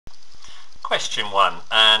Question 1,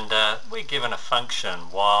 and we're given a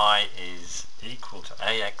function y is equal to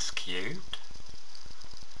ax cubed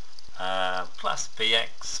plus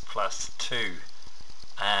bx plus 2,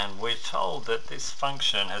 and we're told that this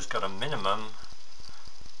function has got a minimum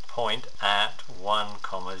point at 1,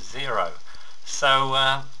 0.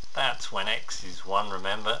 So that's when x is 1,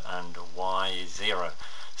 remember, and y is 0.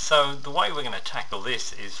 So the way we're going to tackle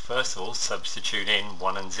this is first of all substitute in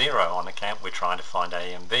 1 and 0 on account we're trying to find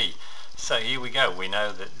a and b. So here we go, we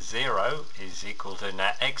know that 0 is equal to,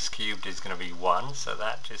 now x cubed is going to be 1, so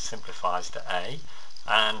that just simplifies to a,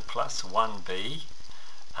 and plus 1b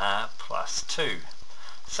plus 2.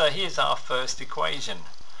 So here's our first equation.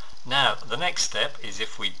 Now the next step is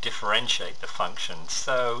if we differentiate the function.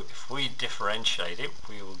 So if we differentiate it,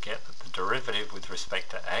 we will get that the derivative with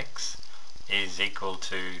respect to x is equal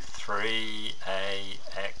to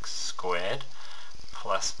 3ax squared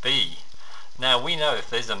plus b. Now we know if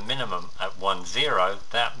there's a minimum at 1, 0,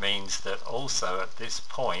 that means that also at this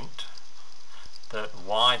point that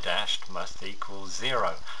y dashed must equal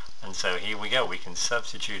 0. And so here we go, we can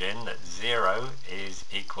substitute in that 0 is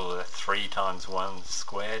equal to 3 times 1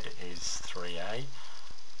 squared is 3a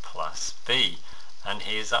plus b. And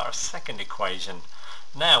here's our second equation.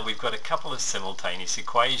 Now we've got a couple of simultaneous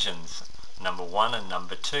equations, number 1 and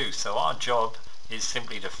number 2. So our job is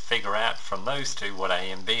simply to figure out from those two what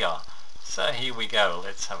a and b are. So here we go,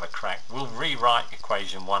 let's have a crack. We'll rewrite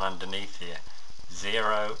equation 1 underneath here.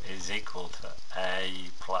 0 is equal to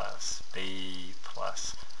a plus b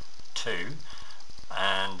plus 2.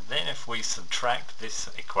 And then if we subtract this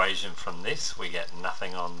equation from this, we get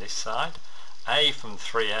nothing on this side. A from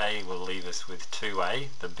 3a will leave us with 2a.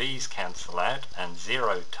 The b's cancel out, and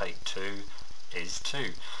 0 take 2 is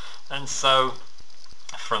 2. And so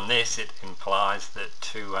from this it implies that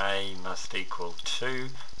 2a must equal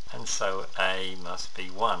 2, and so a must be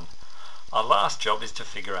 1. Our last job is to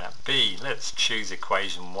figure out b. Let's choose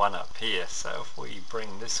equation 1 up here. So if we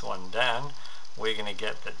bring this one down, we're going to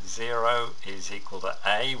get that 0 is equal to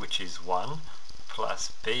a, which is 1,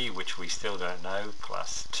 plus b, which we still don't know,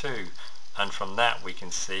 plus 2. And from that we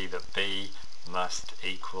can see that b must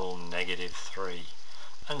equal -3.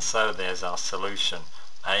 And so there's our solution.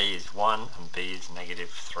 A is 1 and b is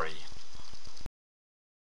 -3.